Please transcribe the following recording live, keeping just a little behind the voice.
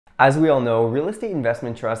As we all know, real estate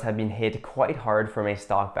investment trusts have been hit quite hard from a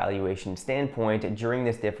stock valuation standpoint during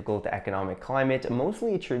this difficult economic climate,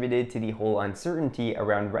 mostly attributed to the whole uncertainty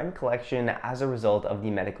around rent collection as a result of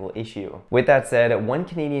the medical issue. With that said, one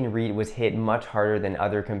Canadian REIT was hit much harder than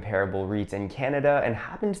other comparable REITs in Canada and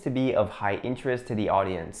happens to be of high interest to the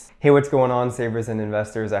audience. Hey, what's going on, savers and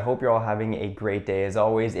investors? I hope you're all having a great day as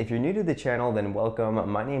always. If you're new to the channel, then welcome.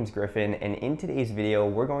 My name's Griffin, and in today's video,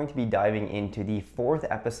 we're going to be diving into the fourth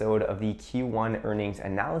episode of the Q1 earnings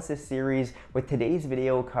analysis series, with today's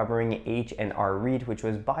video covering HR REIT, which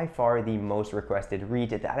was by far the most requested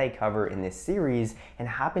REIT that I cover in this series, and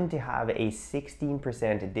happened to have a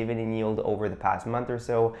 16% dividend yield over the past month or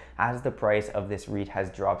so, as the price of this REIT has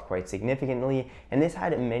dropped quite significantly. And this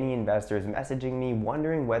had many investors messaging me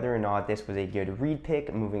wondering whether or not this was a good REIT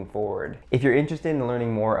pick moving forward. If you're interested in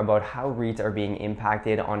learning more about how REITs are being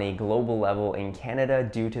impacted on a global level in Canada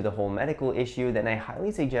due to the whole medical issue, then I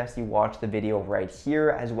highly suggest you watch the video right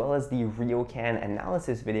here, as well as the RioCan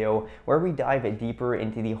analysis video, where we dive deeper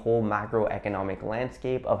into the whole macroeconomic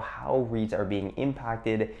landscape of how REITs are being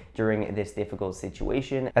impacted during this difficult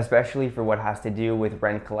situation, especially for what has to do with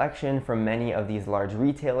rent collection from many of these large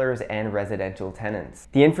retailers and residential tenants.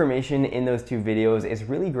 The information in those two videos is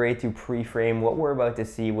really great to pre-frame what we're about to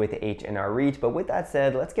see with HR REIT, but with that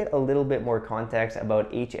said, let's get a little bit more context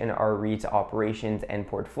about HR REIT's operations and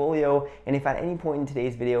portfolio. And if at any point in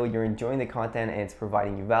today's video you're enjoying the content and it's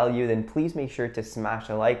providing you value, then please make sure to smash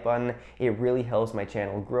the like button. It really helps my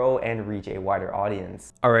channel grow and reach a wider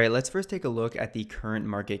audience. All right, let's first take a look at the current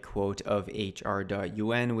market quote of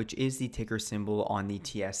HR.UN, which is the ticker symbol on the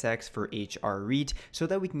TSX for HR REIT, so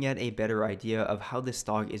that we can get a better idea of how the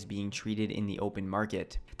stock is being treated in the open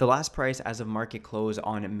market. The last price as of market close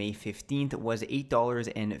on May 15th was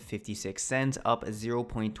 $8.56, up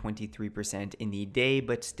 0.23% in the day,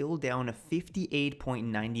 but still down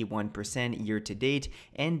 58.91% year to date,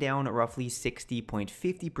 and down roughly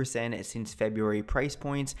 60.50% since February price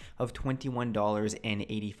points of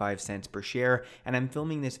 $21.85 per share. And I'm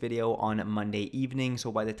filming this video on Monday evening,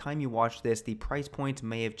 so by the time you watch this, the price points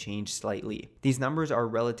may have changed slightly. These numbers are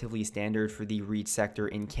relatively standard for the REIT sector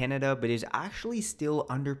in Canada, but is actually still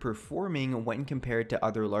underperforming when compared to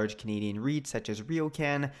other large Canadian REITs such as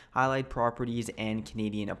RioCan, Allied Properties, and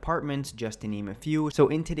Canadian Apartments, just to name a few. So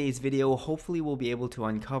in today's video, hopefully we'll be able to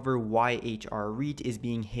uncover why HR REIT is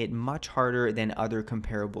being hit much harder than other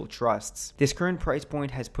comparable trusts. This current price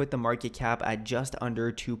point has put the market cap at just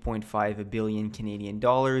under 2.5 billion Canadian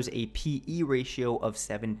dollars, a PE ratio of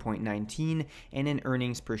 7.19, and an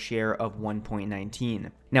earnings per share of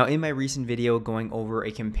 1.19. Now, in my recent video going over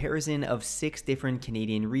a comparison of 6 different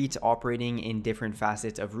Canadian REITs operating in different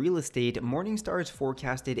facets of real estate, Morningstar's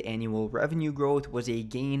forecasted annual revenue growth was a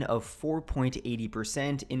gain of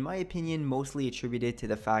 4.80%, in my opinion mostly attributed to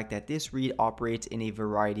the fact that this REIT operates in a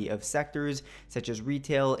variety of sectors such as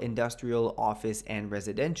retail, industrial, office, and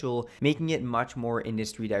residential, making it much more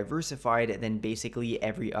industry diversified than basically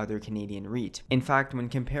every other Canadian REIT. In fact, when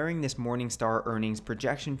comparing this Morningstar earnings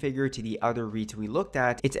projection figure to the other REITs we looked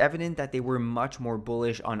at, it's evident that they were much more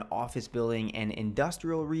bullish on office building and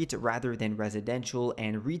industrial REITs rather than residential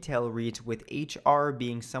and retail REITs, with HR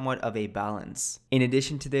being somewhat of a balance. In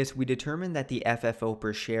addition to this, we determined that the FFO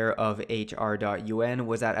per share of HR.UN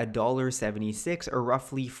was at $1.76, or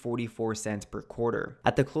roughly 44 cents per quarter.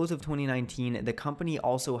 At the close of 2019, the company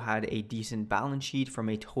also had a decent balance sheet from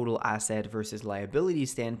a total asset versus liability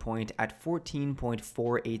standpoint at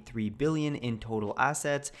 $14.483 billion in total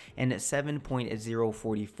assets and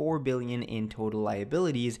 $7.044 billion in total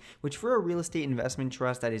liabilities, which for a real estate investment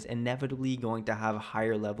trust that is inevitably going to have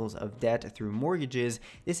higher levels of debt through mortgages,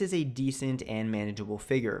 this is a decent and manageable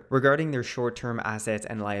figure. Regarding their short-term assets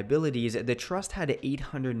and liabilities, the trust had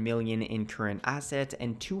 $800 million in current assets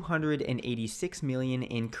and $286 million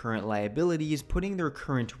in current liabilities, putting their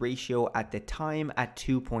current ratio at the time at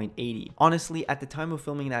 2.80. Honestly, at the time of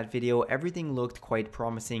filming that video, everything looked quite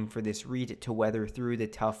promising for this REIT to weather through the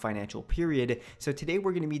tough financial period. So today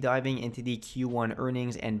we're going to be diving into the Q1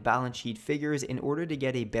 earnings and balance sheet figures in order to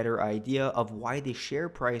get a better idea of why the share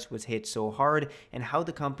price was hit so hard and how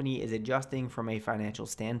the company is adjusting from a financial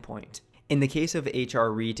standpoint. In the case of HR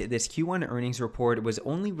REIT, this Q1 earnings report was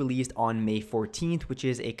only released on May 14th, which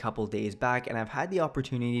is a couple days back, and I've had the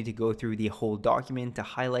opportunity to go through the whole document to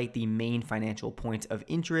highlight the main financial points of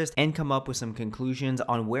interest and come up with some conclusions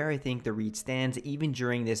on where I think the REIT stands even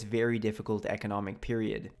during this very difficult economic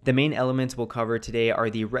period. The main elements we'll cover today are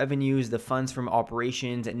the revenues, the funds from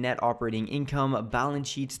operations, net operating income, balance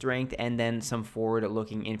sheet strength, and then some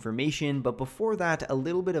forward-looking information. But before that, a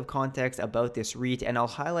little bit of context about this REIT, and I'll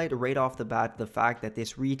highlight right off the the bat the fact that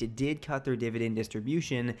this REIT did cut their dividend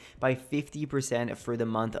distribution by 50% for the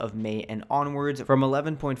month of May and onwards, from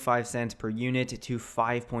 11.5 cents per unit to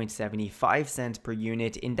 5.75 cents per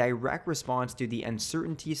unit, in direct response to the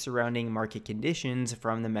uncertainty surrounding market conditions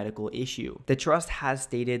from the medical issue. The trust has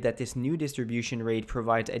stated that this new distribution rate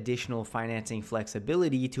provides additional financing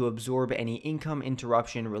flexibility to absorb any income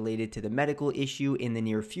interruption related to the medical issue in the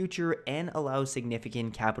near future and allows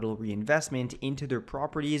significant capital reinvestment into their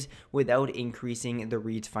properties without increasing the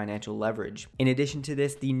REIT's financial leverage. In addition to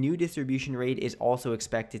this, the new distribution rate is also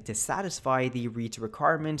expected to satisfy the REIT's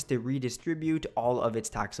requirements to redistribute all of its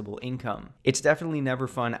taxable income. It's definitely never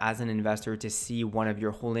fun as an investor to see one of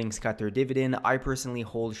your holdings cut their dividend. I personally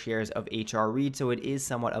hold shares of HR REIT, so it is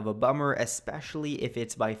somewhat of a bummer, especially if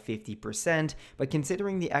it's by 50%, but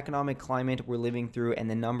considering the economic climate we're living through and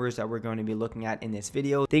the numbers that we're going to be looking at in this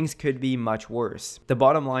video, things could be much worse. The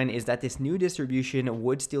bottom line is that this new distribution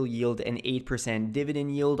would still yield an 8%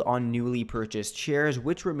 dividend yield on newly purchased shares,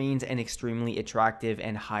 which remains an extremely attractive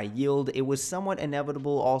and high yield. It was somewhat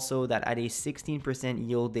inevitable also that at a 16%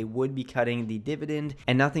 yield they would be cutting the dividend,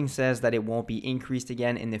 and nothing says that it won't be increased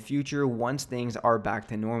again in the future once things are back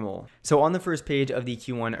to normal. So on the first page of the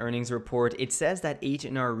Q1 earnings report, it says that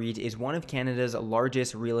HR REIT is one of Canada's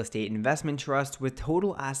largest real estate investment trusts with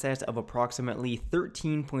total assets of approximately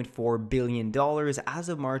 $13.4 billion as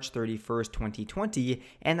of March 31st, 2020,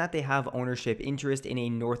 and that they have ownership interest in a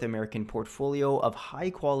North American portfolio of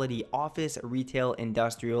high-quality office, retail,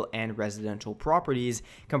 industrial, and residential properties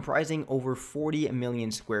comprising over 40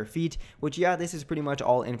 million square feet, which, yeah, this is pretty much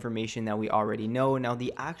all information that we already know. Now,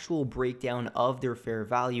 the actual breakdown of their fair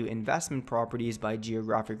value investment properties by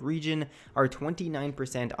geographic region are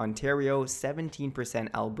 29% Ontario, 17%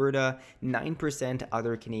 Alberta, 9%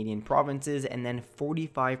 other Canadian provinces, and then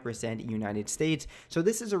 45% United States. So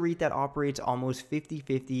this is a REIT that operates almost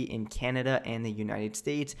 50-50 in Canada and the United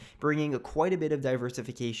States, bringing quite a bit of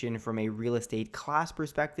diversification from a real estate class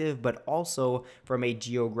perspective, but also from a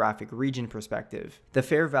geographic region perspective. The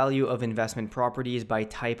fair value of investment properties by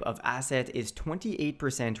type of asset is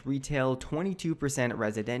 28% retail, 22%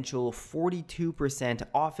 residential, 42%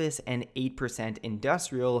 office, and 8%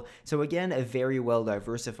 industrial. So again, a very well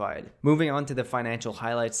diversified. Moving on to the financial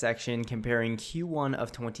highlights section, comparing Q1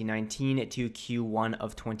 of 2019 to Q1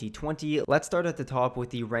 of 2020. Let's start at the top with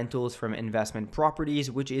the rentals from investment properties,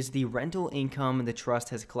 which is the rental income the trust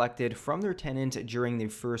has collected from their tenants during the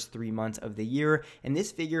first 3 months of the year, and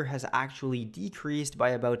this figure has actually decreased by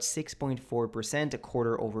about 6.4%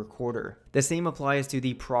 quarter over quarter. The same applies to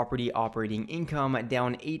the property operating income,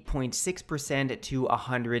 down 8.6% to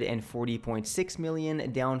 $140.6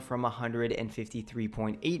 million, down from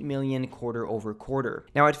 $153.8 million quarter over quarter.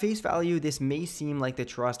 Now, at face value, this may seem like the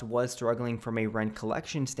trust was struggling from a rent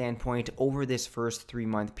collection standpoint over this first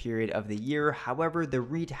 3-month period of the year. However, the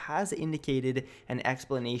REIT has indicated an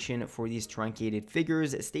explanation for these truncated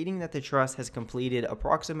figures, stating that the trust has completed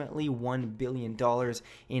approximately $1 billion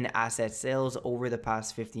in asset sales over the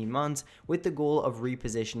past 15 months, with the goal of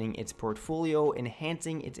repositioning its portfolio,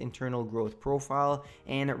 enhancing its internal growth profile,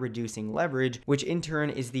 and reducing leverage, which in turn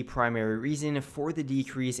is the primary reason for the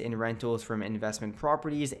decrease in rentals from investment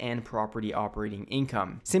properties and property operating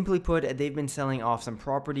income. Simply put, they've been selling off some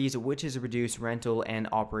properties, which has reduced rental and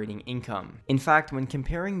operating income. In fact, when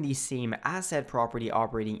comparing the same asset property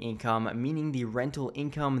operating income, meaning the rental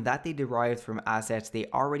income that they derived from assets they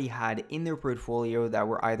already had in their portfolio that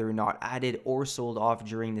were either not added or sold off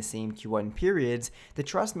during the same Q1 periods, the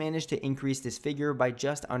trust managed to increase this figure by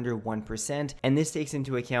just under 1%, and this takes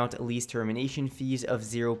into account lease termination fees of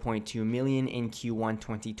 $0.2 million in Q1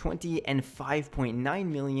 2020 and $5.9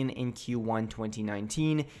 million in Q1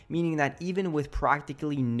 2019, meaning that even with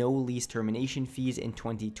practically no lease termination fees in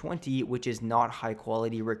 2020, which is not high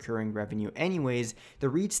quality recurring revenue anyways, the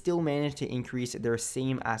REIT still managed to increase their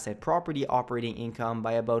same asset property operating income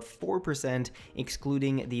by about 4%,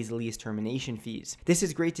 excluding these lease termination fees. This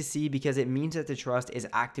is great to see because it means that the trust is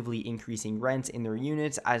actively increasing rents in their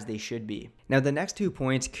units as they should be. Now, the next 2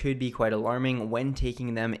 points could be quite alarming when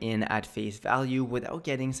taking them in at face value without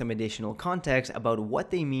getting some additional context about what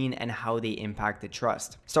they mean and how they impact the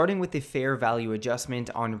trust. Starting with the fair value adjustment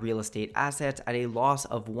on real estate assets at a loss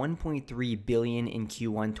of $1.3 billion in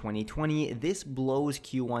Q1 2020, this blows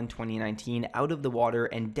Q1 2019 out of the water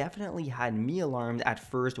and definitely had me alarmed at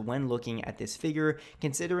first when looking at this figure,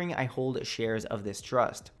 considering I hold shares of this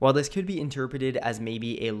trust. While this could be interpreted as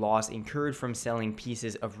maybe a loss incurred from selling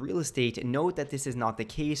pieces of real estate, note that this is not the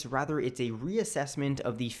case. Rather, it's a reassessment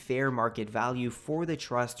of the fair market value for the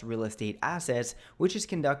trust's real estate assets, which is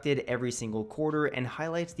conducted every single quarter and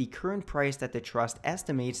highlights the current price that the trust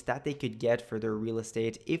estimates that they could get for their real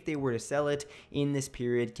estate if they were to sell it in this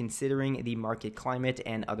period, considering the market climate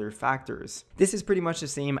and other factors. This is pretty much the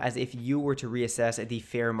same as if you were to reassess the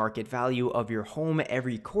fair market value of your home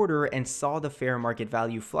every quarter and saw the fair market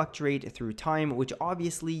value fluctuate through time, which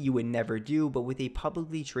obviously you would never do, but with a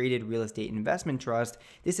publicly traded real estate investment trust,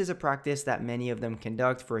 this is a practice that many of them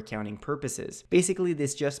conduct for accounting purposes. Basically,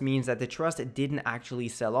 this just means that the trust didn't actually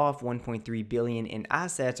sell off 1.3 billion in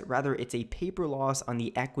assets, rather it's a paper loss on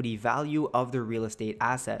the equity value of the real estate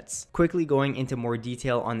assets. Quickly going into more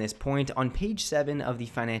detail on this point, on page 7 of the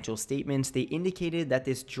financial statements, they indicated that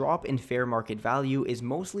this drop in fair market value is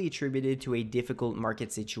mostly attributed to a difficult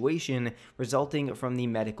market situation resulting from the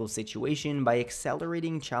medical situation by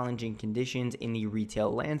accelerating challenging conditions in the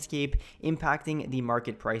retail landscape, impacting the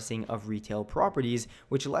market pricing of retail properties,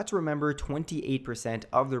 which, let's remember, 28%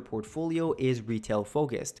 of their portfolio is retail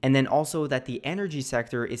focused. And then also that the energy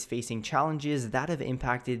sector is facing challenges that have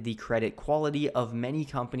impacted the credit quality of many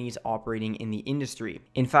companies operating in the industry.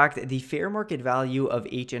 In fact, the fair market value of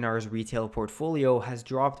H&R's retail portfolio has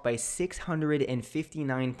dropped by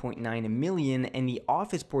 659.9 million, and the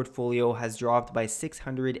office portfolio has dropped by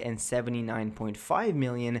 679.5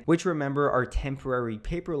 million, which, remember, are temporary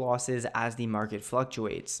paper losses as the market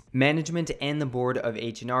fluctuates. Management and the board of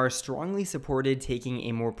H&R strongly supported taking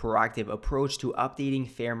a more proactive approach to updating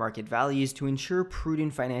fair market values to ensure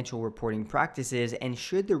prudent financial reporting practices, and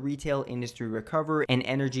should the retail industry recover and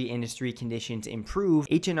energy industry conditions improve,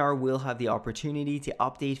 H&R will have the opportunity to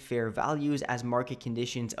update fair values as market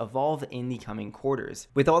conditions evolve in the coming quarters.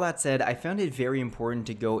 With all that said, I found it very important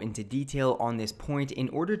to go into detail on this point in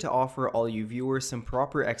order to offer all you viewers some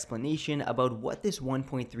proper explanation about what this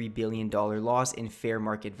 $1.3 billion loss in fair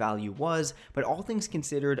market value was, but all things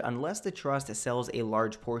considered, unless the trust sells a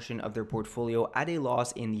large portion of their portfolio at a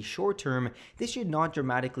loss in the short term, this should not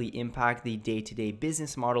dramatically impact the day-to-day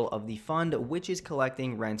business model of the fund, which is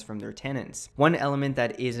collecting rents from their tenants. One element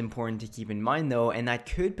that is important to keep in mind though, and that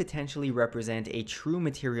could potentially represent a true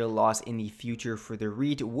material loss in the future for the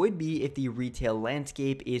REIT, would be if the retail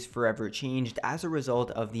landscape is forever changed as a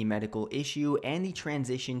result of the medical issue and the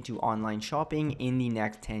transition to online shopping in the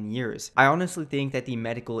next 10 years. I honestly think that the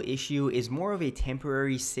medical issue is more of a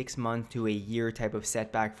temporary 6-month to a year type of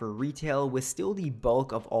setback for retail, with still the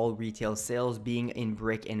bulk of all retail sales being in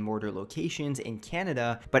brick and mortar locations in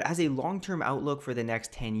Canada. But as a long-term outlook for the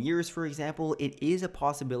next 10 years, for example, it is a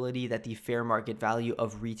possibility that the fair market value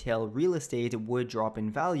of retail real estate would drop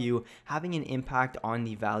in value, having an impact on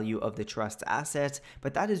the value of the trust's assets,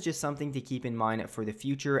 but that is just something to keep in mind for the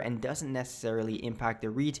future and doesn't necessarily impact the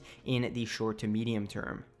REIT in the short to medium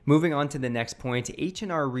term. Moving on to the next point,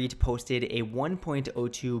 H&R REIT posted a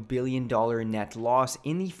 $1.02 billion net loss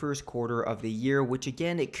in the first quarter of the year, which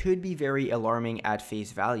again, it could be very alarming at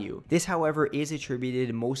face value. This, however, is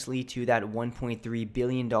attributed mostly to that $1.3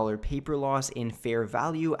 billion paper loss in fair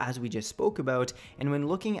value as we just spoke about, and when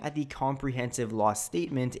looking at the comprehensive loss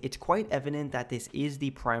statement, it's quite evident that this is the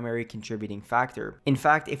primary contributing factor. In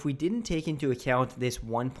fact, if we didn't take into account this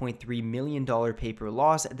 $1.3 million paper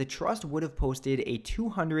loss, the trust would have posted a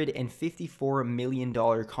 $254 million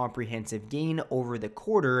comprehensive gain over the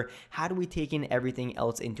quarter had we taken everything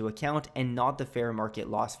else into account and not the fair market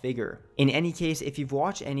loss figure. In any case, if you've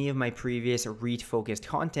watched any of my previous REIT focused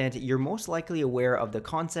content, you're most likely aware of the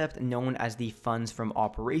concept known as the funds from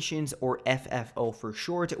operations, or FFO for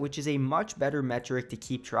short, which is a much better metric to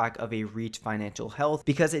keep track of a REIT's financial health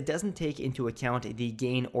because it doesn't take into account the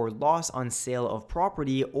gain or loss on sale of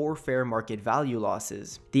property or fair market value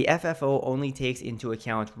losses. The FFO only takes into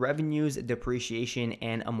account revenues, depreciation,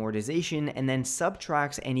 and amortization, and then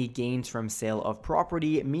subtracts any gains from sale of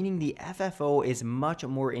property, meaning the FFO is much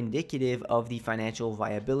more indicative of the financial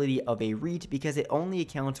viability of a REIT because it only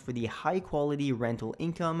accounts for the high quality rental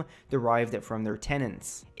income derived from their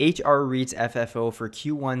tenants. HR REIT's FFO for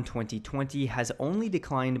Q1 2020 has only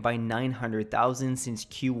declined by $900,000 since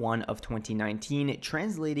Q1 of 2019,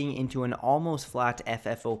 translating into an almost flat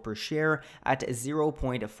FFO per share at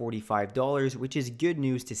 $0.45, which is good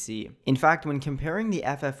news to see. In fact, when comparing the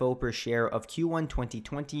FFO per share of Q1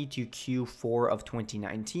 2020 to Q4 of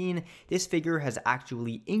 2019, this figure has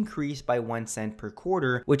actually increased by 1 cent per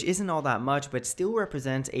quarter, which isn't all that much, but still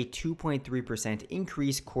represents a 2.3%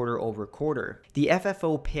 increase quarter over quarter. The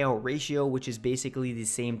FFO payout ratio, which is basically the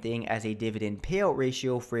same thing as a dividend payout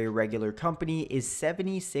ratio for a regular company, is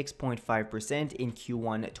 76.5% in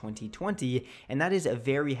Q1 2020, and that is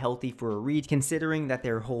very healthy for a REIT considering that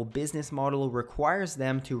their whole business model requires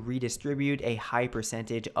them to redistribute a high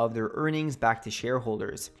percentage of their earnings back to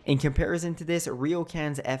shareholders. In comparison to this,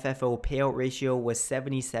 RioCan's FFO payout ratio was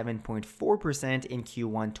 77.4% in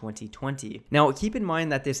Q1 2020. Now, keep in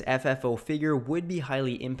mind that this FFO figure would be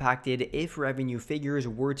highly impacted if revenue figures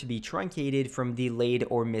were to be truncated from delayed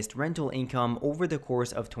or missed rental income over the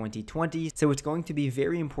course of 2020, so it's going to be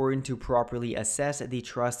very important to properly assess the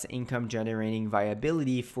trust's income generating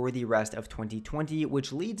viability for the rest of 2020,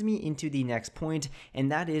 which leads me into the next point,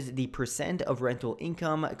 and that is the percent of rental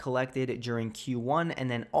income collected during Q1 and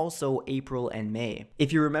then also April and May.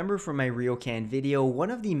 If you remember from my RioCan video, one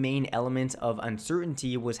of the main elements of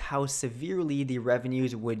uncertainty was how severely the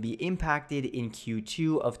revenues would be impacted in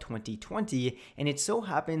Q2 of 2020, and it so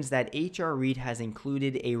happens that HR REIT has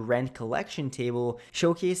included a rent collection table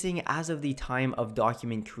showcasing as of the time of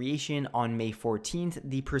document creation on May 14th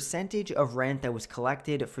the percentage of rent that was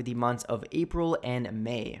collected for the months of April and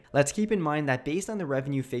May. Let's keep in mind that based on the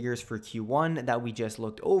revenue figures for Q1 that we just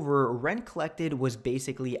looked over, rent collected was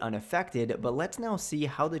basically unaffected, but let's now see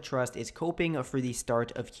how the trust is coping for the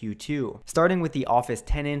start of Q2. Starting with the office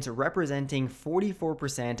tenants representing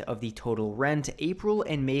 44% of the total rent, April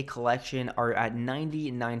and May collection are at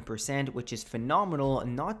 99%, which is phenomenal,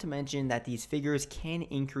 not to mention that these figures can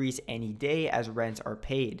increase any day as rents are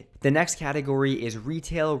paid. The next category is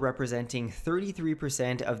retail, representing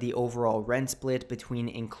 33% of the overall rent split between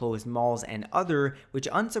enclosed malls and other, which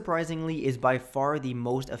unsurprisingly is by far the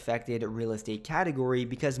most affected real estate category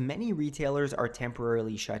because many retailers are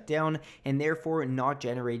temporarily shut down and therefore not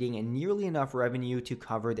generating nearly enough revenue to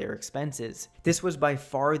cover their expenses. This was by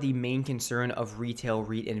far the main concern of retail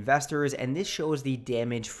REIT investors, and this shows the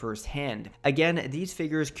damage firsthand. Again, these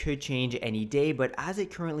figures could change any day, but as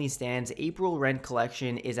it currently stands, April rent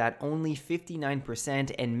collection is at only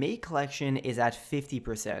 59% and May collection is at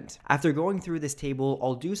 50%. After going through this table,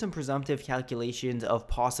 I'll do some presumptive calculations of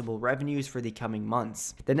possible revenues for the coming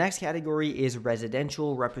months. The next category is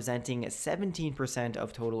residential, representing 17%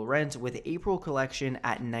 of total rent, with April collection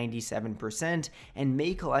at 97% and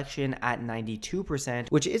May collection at 92%,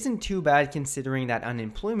 which isn't too bad considering that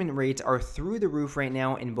unemployment rates are through the roof right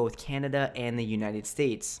now in both Canada and the United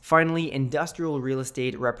States. Finally, industrial real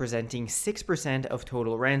estate, representing 6% of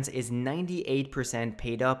total rents, is 98%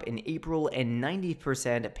 paid up in April and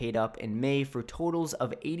 90% paid up in May, for totals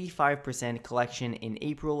of 85% collection in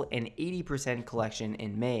April and 80% collection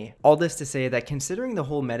in May. All this to say that considering the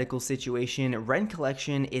whole medical situation, rent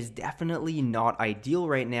collection is definitely not ideal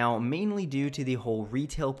right now, mainly due to the whole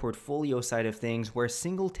retail portfolio side of things, where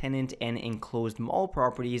single tenant and enclosed mall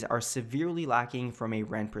properties are severely lacking from a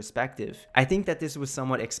rent perspective. I think that this was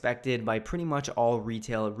somewhat expected by pretty much all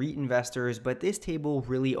retail REIT investors, but this table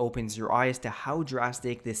really opens your eyes to how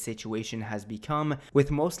drastic this situation has become,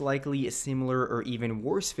 with most likely similar or even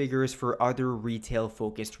worse figures for other retail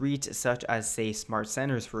focused REITs such as say Smart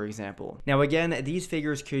Centers for example. Now again, these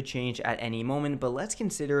figures could change at any moment, but let's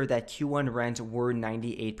consider that Q1 rents were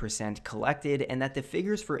 98% collected and that the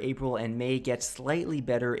figures for April and May get slightly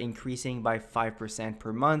better, increasing by 5%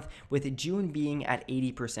 per month, with June being at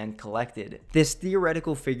 80% collected. This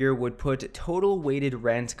theoretical figure would put total weighted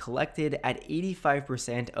rent collected at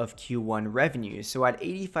 85% of Q1 revenues. So at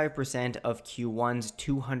 85% of Q1's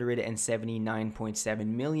 279.7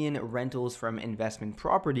 million rentals from investment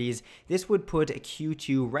properties, this would put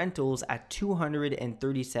Q2 rentals at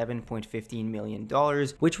 $237.15 million,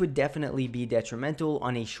 which would definitely be detrimental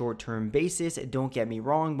on a short-term basis, don't get me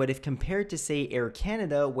wrong, but if compared to say Air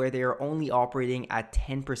Canada, where they are only operating at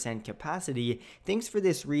 10% capacity, things for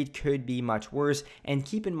this REIT could be much worse, and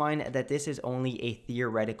keep in mind that this is only a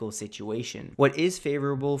theoretical situation. What is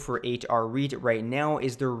favorable for HR REIT right now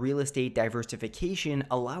is their real estate diversification,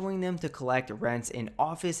 allowing them to collect rents in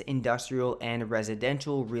office, industrial, and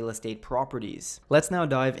residential real estate properties. Let's now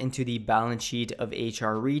dive into the balance sheet of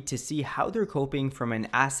HR REIT to see how they're coping from an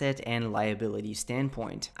asset and liability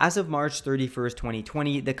standpoint. As of March 31st,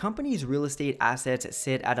 2020, the company's real estate assets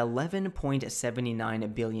sit at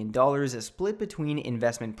 $11.79 billion, split between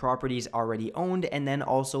investment properties already owned and then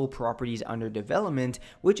also properties under development,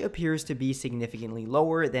 which appears to be significantly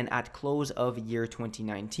lower than at close of year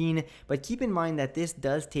 2019, but keep in mind that this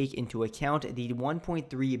does take into account the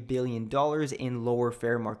 $1.3 billion in lower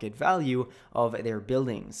fair market value of their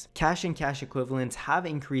buildings. Cash and cash equivalents have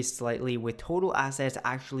increased slightly, with total assets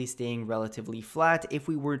actually staying relatively flat if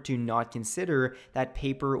we were to not consider that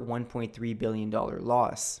paper $1.3 billion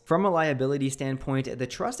loss. From a liability standpoint, the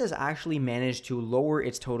trust has actually managed to lower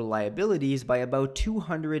its total liabilities by about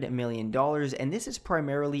 $200 million, and this is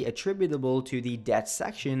primarily attributable to the debt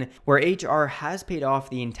section, where HR has paid off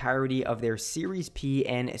the entirety of their Series P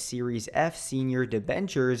and Series F senior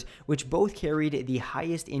debentures, which both carried the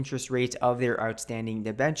highest interest rates of their outstanding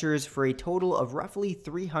debentures for a total of roughly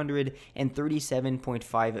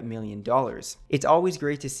 $337.5 million. It's always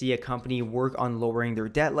great to see a company work on lowering their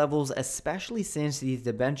debt levels, especially since these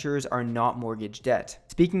debentures are not mortgage debt.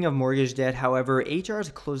 Speaking of mortgage debt, however, HR's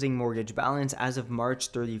closing mortgage balance as of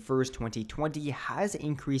March 31st, 2020 has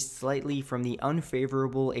increased slightly from the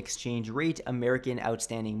unfavorable exchange rate American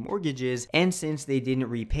outstanding mortgages, and since they didn't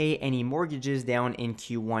repay any mortgages down in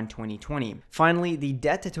Q1 2020. Finally, the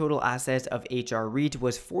debt to total assets of HR REIT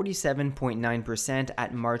was 47.9%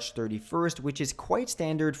 at March 31st, which is quite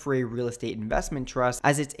standard for a real estate investment trust,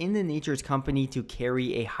 as it's in the nature's company to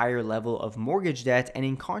carry a higher level of mortgage debt, and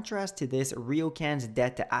in contrast to this, RioCan's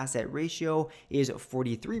debt to asset ratio is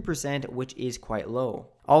 43%, which is quite low.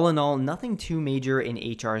 All in all, nothing too major in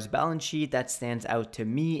HR's balance sheet that stands out to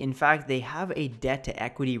me. In fact, they have a debt to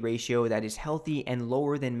equity ratio that is healthy and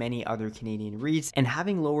lower than many other Canadian REITs, and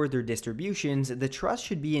having lowered their distributions, the trust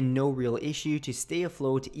should be in no real issue to stay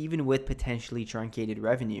afloat even with potentially truncated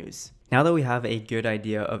revenues. Now that we have a good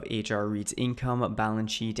idea of HR REIT's income,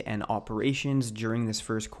 balance sheet, and operations during this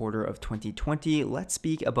first quarter of 2020, let's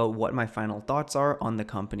speak about what my final thoughts are on the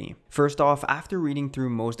company. First off, after reading through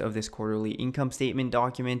most of this quarterly income statement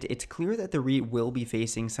document, it's clear that the REIT will be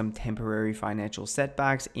facing some temporary financial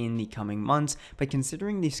setbacks in the coming months, but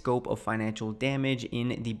considering the scope of financial damage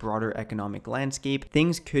in the broader economic landscape,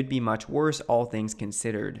 things could be much worse, all things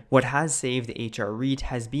considered. What has saved HR REIT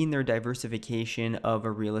has been their diversification of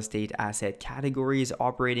a real estate asset categories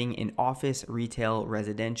operating in office, retail,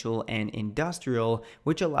 residential, and industrial,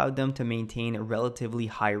 which allowed them to maintain a relatively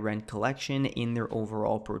high rent collection in their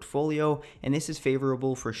overall portfolio, and this is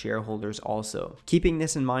favorable for shareholders also. Keeping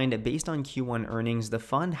this in mind, based on Q1 earnings, the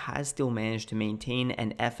fund has still managed to maintain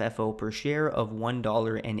an FFO per share of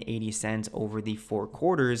 $1.80 over the 4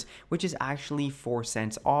 quarters, which is actually 4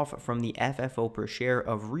 cents off from the FFO per share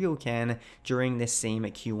of RioCan during this same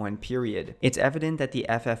Q1 period. It's evident that the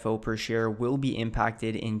FFO per share will be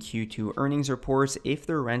impacted in Q2 earnings reports if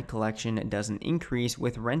their rent collection doesn't increase,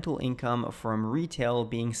 with rental income from retail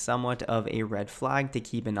being somewhat of a red flag to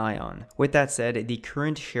keep an eye on. With that said, the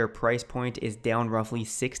current share price point is down roughly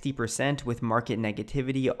 60%, with market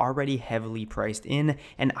negativity already heavily priced in,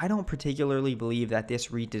 and I don't particularly believe that this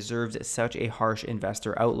REIT deserves such a harsh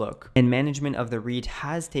investor outlook. And management of the REIT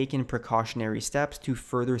has taken precautionary steps to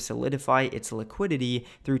further solidify its liquidity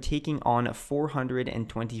through taking on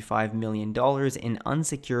 $425 million in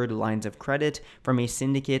unsecured lines of credit from a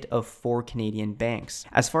syndicate of 4 Canadian banks.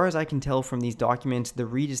 As far as I can tell from these documents, the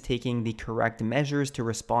REIT is taking the correct measures to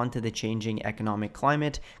respond to the changing economic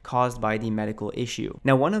climate caused by the medical issue.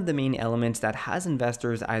 Now, one of the main elements that has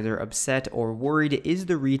investors either upset or worried is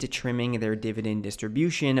the REIT trimming their dividend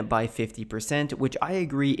distribution by 50%, which I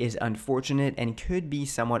agree is unfortunate and could be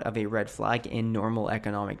somewhat of a red flag in normal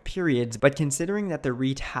economic periods, but considering that the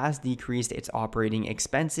REIT has decreased its operating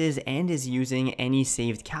expenses and is using any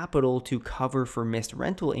saved capital to cover for missed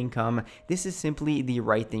rental income, this is simply the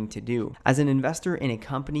right thing to do. As an investor in a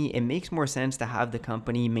company, it makes more sense to have the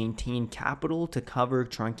company maintain capital to cover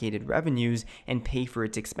truncated revenues and pay for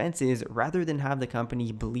its expenses rather than have the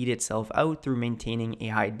company bleed itself out through maintaining a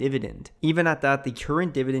high dividend. Even at that, the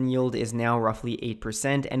current dividend yield is now roughly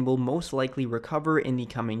 8% and will most likely recover in the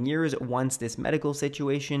coming years once this medical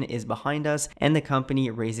situation is behind us and the company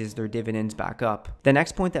raises their dividends back up. The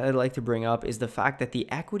next point that I'd like to bring up is the fact that the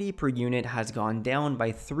equity per unit has gone down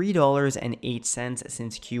by $3.08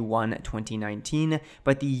 since Q1 2019,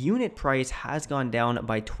 but the unit price has gone down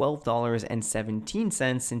by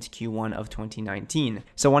 $12.17 since Q1 of 2019.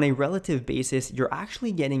 So on a relative basis, you're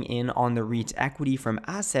actually getting in on the REIT's equity from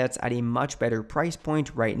assets at a much better price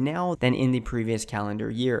point right now than in the previous calendar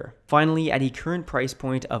year. Finally, at a current price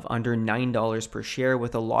point of under $9 per share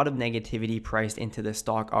with a lot of negativity priced into the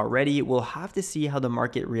stock already, we'll have to see how the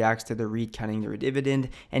market reacts to the REIT cutting their dividend,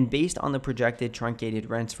 and based on the projected truncated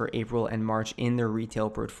rents for April and March in their retail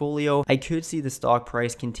portfolio, I could see the stock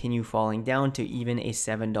price continue falling down to even a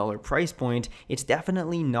 $7 price point. It's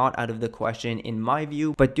definitely not out of the question in my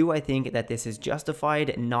view, but do I think that this is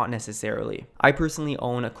justified? Not necessarily. I personally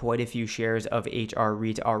own quite a few shares of HR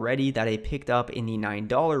REIT already that I picked up in the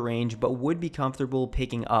 $9 range, but would be comfortable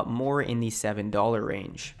picking up more in the $7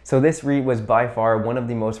 range. So this REIT was by far one of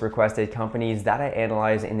the most requested companies that I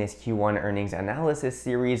analyzed in this Q1 earnings analysis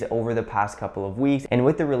series over the past couple of weeks, and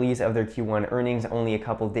with the release of their Q1 earnings only a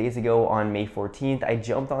couple days ago on May 14th, I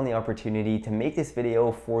jumped on the opportunity to make this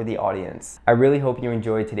video for the audience. I really hope you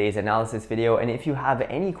enjoyed today's analysis video, and if you have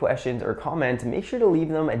any questions or comments, make sure to leave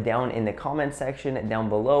them down in the comment section down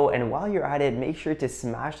below, and while you're at it, make sure to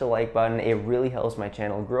smash the like button. It really helps my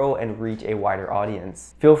channel grow video and reach a wider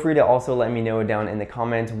audience. Feel free to also let me know down in the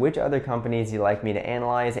comments which other companies you'd like me to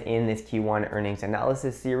analyze in this Q1 earnings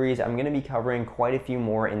analysis series. I'm going to be covering quite a few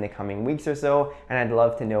more in the coming weeks or so, and I'd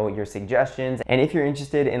love to know your suggestions. And if you're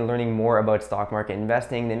interested in learning more about stock market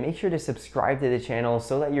investing, then make sure to subscribe to the channel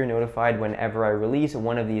so that you're notified whenever I release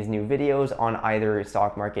one of these new videos on either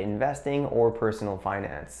stock market investing or personal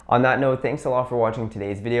finance. On that note, thanks a lot for watching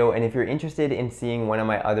today's video, and if you're interested in seeing one of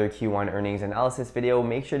my other Q1 earnings analysis video,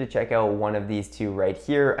 make sure to check out one of these two right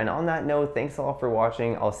here. And on that note, thanks a lot for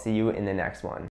watching. I'll see you in the next one.